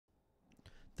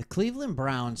The Cleveland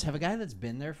Browns have a guy that's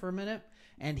been there for a minute,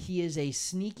 and he is a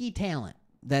sneaky talent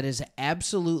that is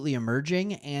absolutely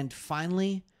emerging and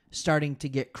finally starting to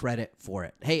get credit for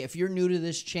it. Hey, if you're new to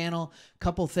this channel,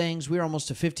 couple things. We're almost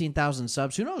to 15,000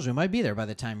 subs. Who knows? We might be there by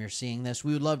the time you're seeing this.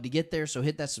 We would love to get there, so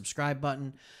hit that subscribe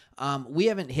button. We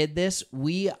haven't hid this.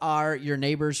 We are your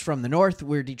neighbors from the north.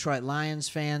 We're Detroit Lions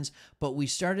fans, but we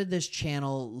started this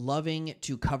channel loving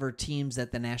to cover teams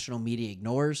that the national media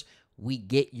ignores. We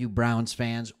get you, Browns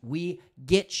fans. We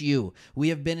get you. We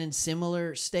have been in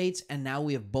similar states, and now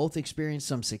we have both experienced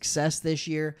some success this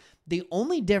year. The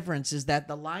only difference is that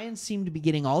the Lions seem to be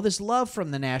getting all this love from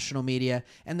the national media,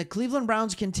 and the Cleveland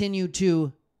Browns continue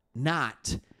to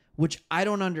not, which I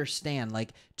don't understand.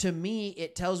 Like, to me,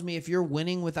 it tells me if you're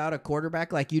winning without a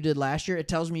quarterback like you did last year, it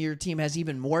tells me your team has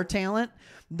even more talent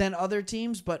than other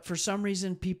teams, but for some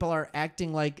reason, people are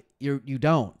acting like you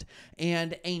don't.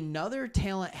 And another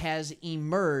talent has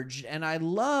emerged, and I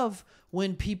love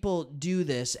when people do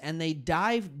this and they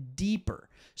dive deeper.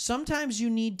 Sometimes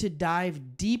you need to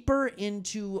dive deeper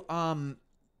into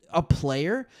a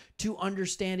player to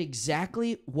understand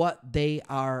exactly what they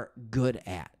are good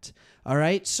at. All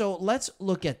right, so let's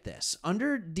look at this.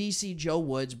 Under DC Joe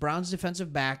Woods, Browns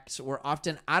defensive backs were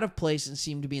often out of place and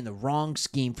seemed to be in the wrong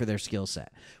scheme for their skill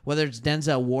set. Whether it's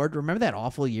Denzel Ward, remember that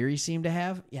awful year he seemed to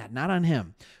have? Yeah, not on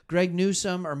him. Greg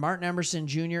Newsome or Martin Emerson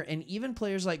Jr., and even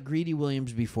players like Greedy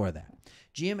Williams before that.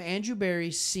 GM Andrew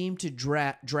Berry seemed to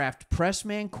draft press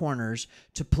man corners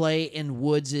to play in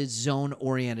Woods'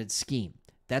 zone-oriented scheme.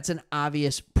 That's an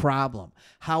obvious problem.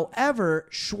 However,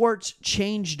 Schwartz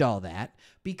changed all that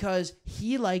because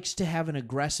he likes to have an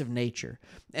aggressive nature.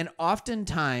 And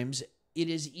oftentimes, it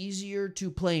is easier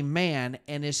to play man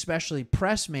and especially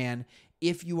press man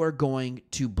if you are going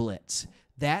to blitz.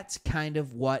 That's kind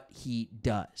of what he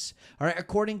does. All right,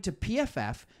 according to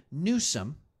PFF,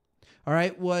 Newsome, all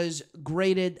right, was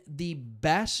graded the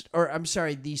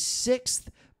sixth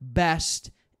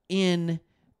best in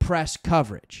press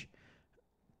coverage.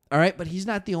 All right, but he's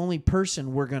not the only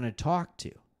person we're going to talk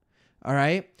to. All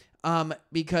right,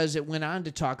 because it went on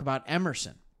to talk about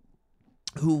Emerson,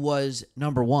 who was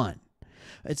number one.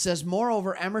 It says,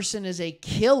 moreover, Emerson is a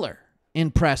killer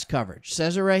in press coverage.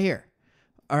 Says it right here.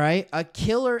 All right, a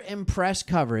killer in press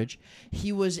coverage.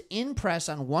 He was in press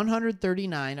on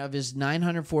 139 of his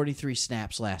 943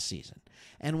 snaps last season.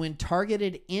 And when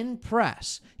targeted in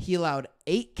press, he allowed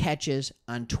 8 catches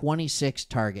on 26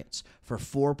 targets for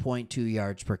 4.2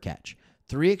 yards per catch.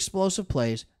 3 explosive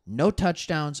plays, no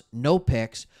touchdowns, no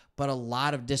picks, but a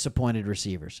lot of disappointed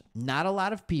receivers. Not a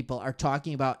lot of people are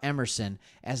talking about Emerson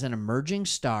as an emerging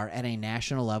star at a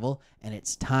national level, and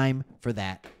it's time for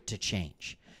that to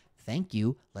change. Thank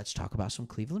you. Let's talk about some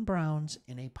Cleveland Browns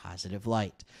in a positive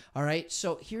light. All right,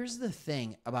 so here's the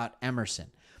thing about Emerson.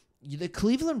 The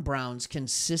Cleveland Browns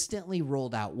consistently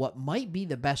rolled out what might be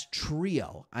the best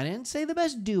trio. I didn't say the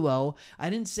best duo. I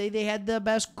didn't say they had the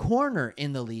best corner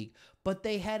in the league, but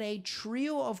they had a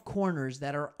trio of corners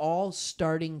that are all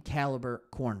starting caliber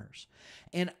corners.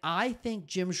 And I think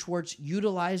Jim Schwartz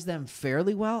utilized them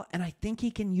fairly well, and I think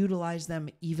he can utilize them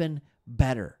even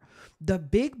better. The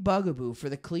big bugaboo for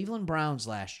the Cleveland Browns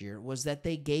last year was that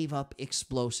they gave up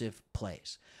explosive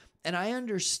plays. And I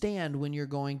understand when you're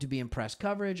going to be in press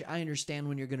coverage. I understand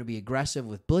when you're going to be aggressive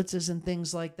with blitzes and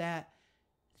things like that.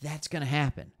 That's going to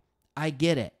happen. I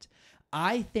get it.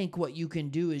 I think what you can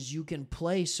do is you can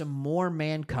play some more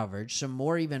man coverage, some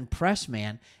more even press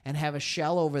man, and have a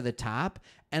shell over the top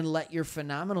and let your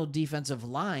phenomenal defensive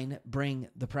line bring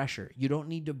the pressure. You don't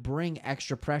need to bring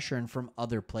extra pressure in from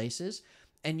other places,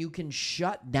 and you can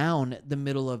shut down the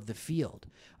middle of the field.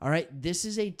 All right, this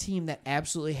is a team that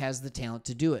absolutely has the talent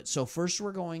to do it. So first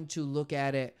we're going to look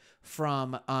at it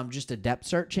from just a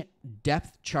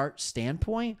depth chart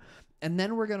standpoint, and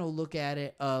then we're going to look at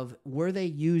it of were they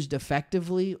used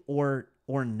effectively or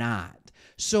not.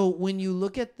 So when you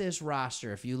look at this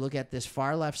roster, if you look at this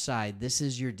far left side, this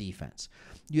is your defense.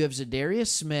 You have Zadarius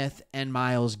Smith and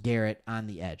Myles Garrett on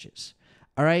the edges.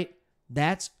 All right,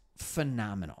 that's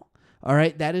phenomenal. All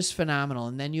right, that is phenomenal.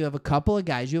 And then you have a couple of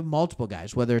guys. You have multiple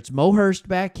guys, whether it's Mo Hurst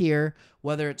back here,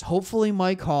 whether it's hopefully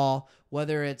Mike Hall,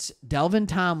 whether it's Delvin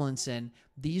Tomlinson.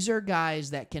 These are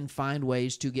guys that can find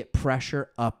ways to get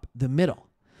pressure up the middle.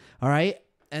 All right,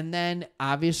 and then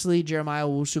obviously Jeremiah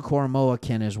Owusu-Koramoah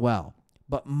can as well.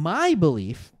 But my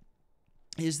belief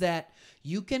is that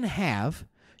you can have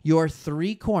your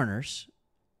 3 corners,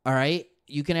 all right?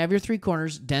 You can have your 3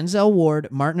 corners, Denzel Ward,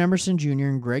 Martin Emerson Jr.,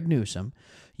 and Greg Newsome.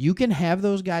 You can have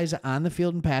those guys on the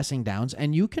field and passing downs,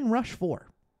 and you can rush 4,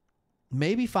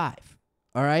 maybe 5,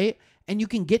 all right? And you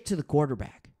can get to the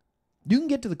quarterback. You can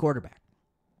get to the quarterback.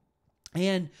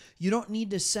 And you don't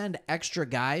need to send extra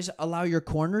guys. Allow your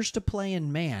corners to play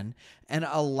in man and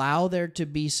allow there to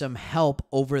be some help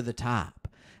over the top.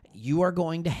 You are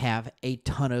going to have a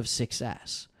ton of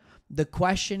success. The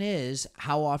question is,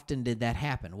 how often did that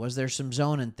happen? Was there some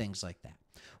zone and things like that?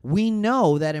 We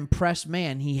know that in press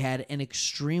man, he had an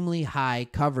extremely high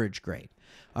coverage grade.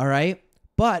 All right.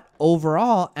 But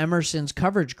overall, Emerson's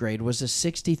coverage grade was a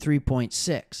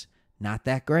 63.6. Not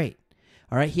that great.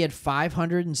 All right. He had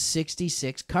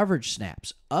 566 coverage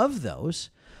snaps. Of those,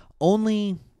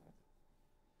 only,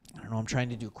 I don't know, I'm trying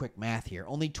to do quick math here.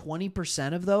 Only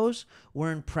 20% of those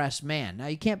were in press man. Now,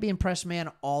 you can't be in press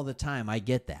man all the time. I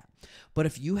get that. But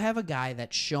if you have a guy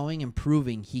that's showing and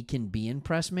proving he can be in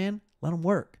press man, let him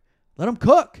work. Let him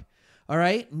cook. All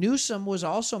right. Newsome was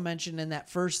also mentioned in that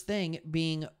first thing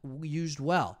being used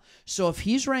well. So if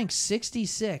he's ranked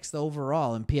 66th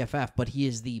overall in PFF, but he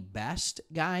is the best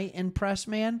guy in press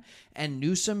man, and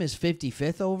Newsome is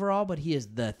 55th overall, but he is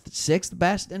the sixth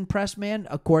best in press man,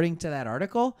 according to that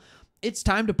article, it's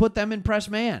time to put them in press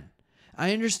man.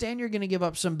 I understand you're going to give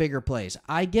up some bigger plays.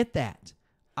 I get that.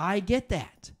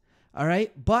 All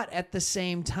right. But at the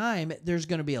same time, there's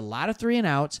going to be a lot of 3 and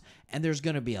outs, and there's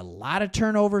going to be a lot of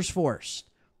turnovers forced.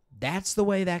 That's the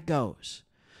way that goes.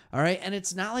 All right. And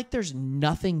it's not like there's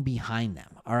nothing behind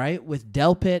them. All right. With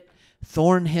Delpit,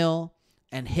 Thornhill,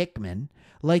 and Hickman,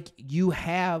 like, you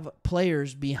have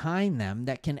players behind them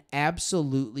that can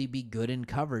absolutely be good in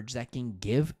coverage, that can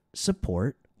give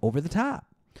support over the top.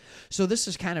 So this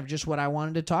is kind of just what I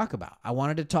wanted to talk about. I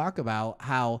wanted to talk about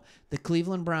how the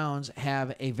Cleveland Browns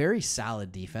have a very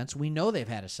solid defense. We know they've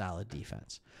had a solid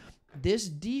defense. This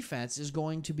defense is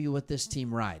going to be what this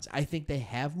team rides. I think they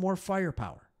have more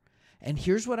firepower. And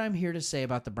here's what I'm here to say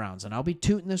about the Browns, and I'll be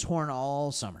tooting this horn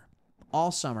all summer.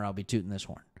 All summer I'll be tooting this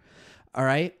horn. All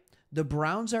right? The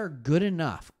Browns are good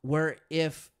enough where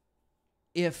if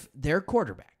their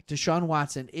quarterback, Deshaun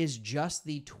Watson, is just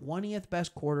the 20th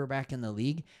best quarterback in the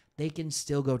league, they can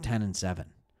still go 10-7.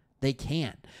 They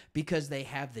can, because they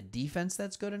have the defense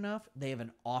that's good enough. They have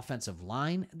an offensive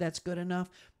line that's good enough.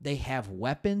 They have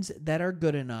weapons that are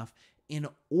good enough in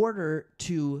order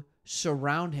to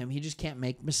surround him. He just can't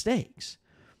make mistakes.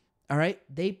 All right?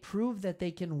 They prove that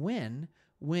they can win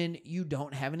when you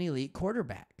don't have an elite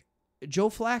quarterback. Joe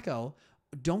Flacco,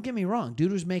 don't get me wrong,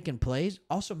 dude was making plays,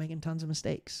 also making tons of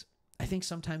mistakes. I think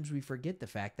sometimes we forget the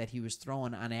fact that he was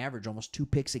throwing, on average, almost 2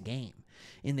 picks a game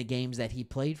in the games that he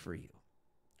played for you.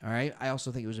 All right? I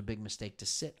also think it was a big mistake to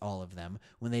sit all of them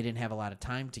when they didn't have a lot of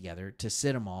time together, to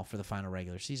sit them all for the final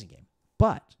regular season game.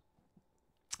 But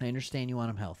I understand you want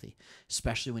them healthy,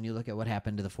 especially when you look at what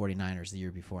happened to the 49ers the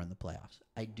year before in the playoffs.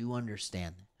 I do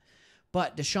understand that.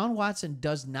 But Deshaun Watson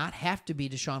does not have to be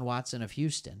Deshaun Watson of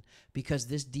Houston, because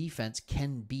this defense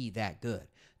can be that good.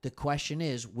 The question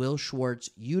is, will Schwartz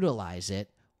utilize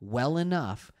it well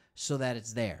enough so that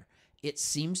it's there? It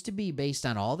seems to be, based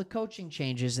on all the coaching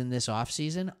changes in this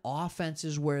offseason, offense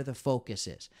is where the focus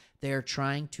is. They are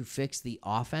trying to fix the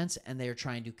offense, and they are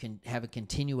trying to have a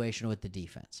continuation with the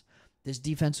defense. This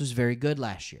defense was very good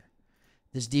last year.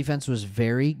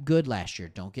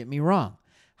 Don't get me wrong.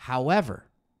 However,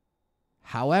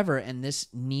 and this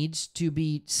needs to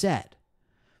be said,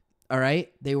 all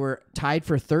right, they were tied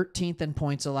for 13th in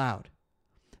points allowed.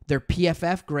 Their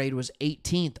PFF grade was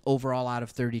 18th overall out of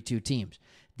 32 teams.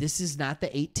 This is not the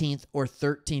 18th or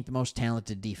 13th most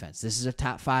talented defense. This is a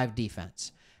top 5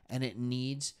 defense, and it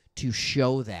needs to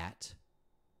show that.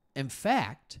 In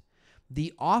fact,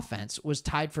 the offense was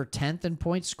tied for 10th in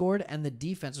points scored, and the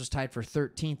defense was tied for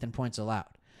 13th in points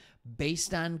allowed.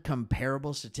 Based on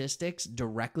comparable statistics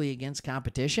directly against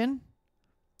competition,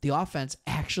 the offense,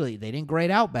 actually, they didn't grade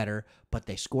out better, but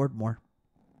they scored more.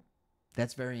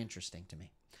 That's very interesting to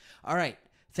me. All right.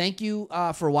 Thank you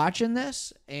for watching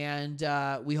this, and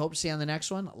we hope to see you on the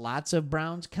next one. Lots of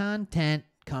Browns content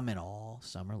coming all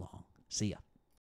summer long. See ya.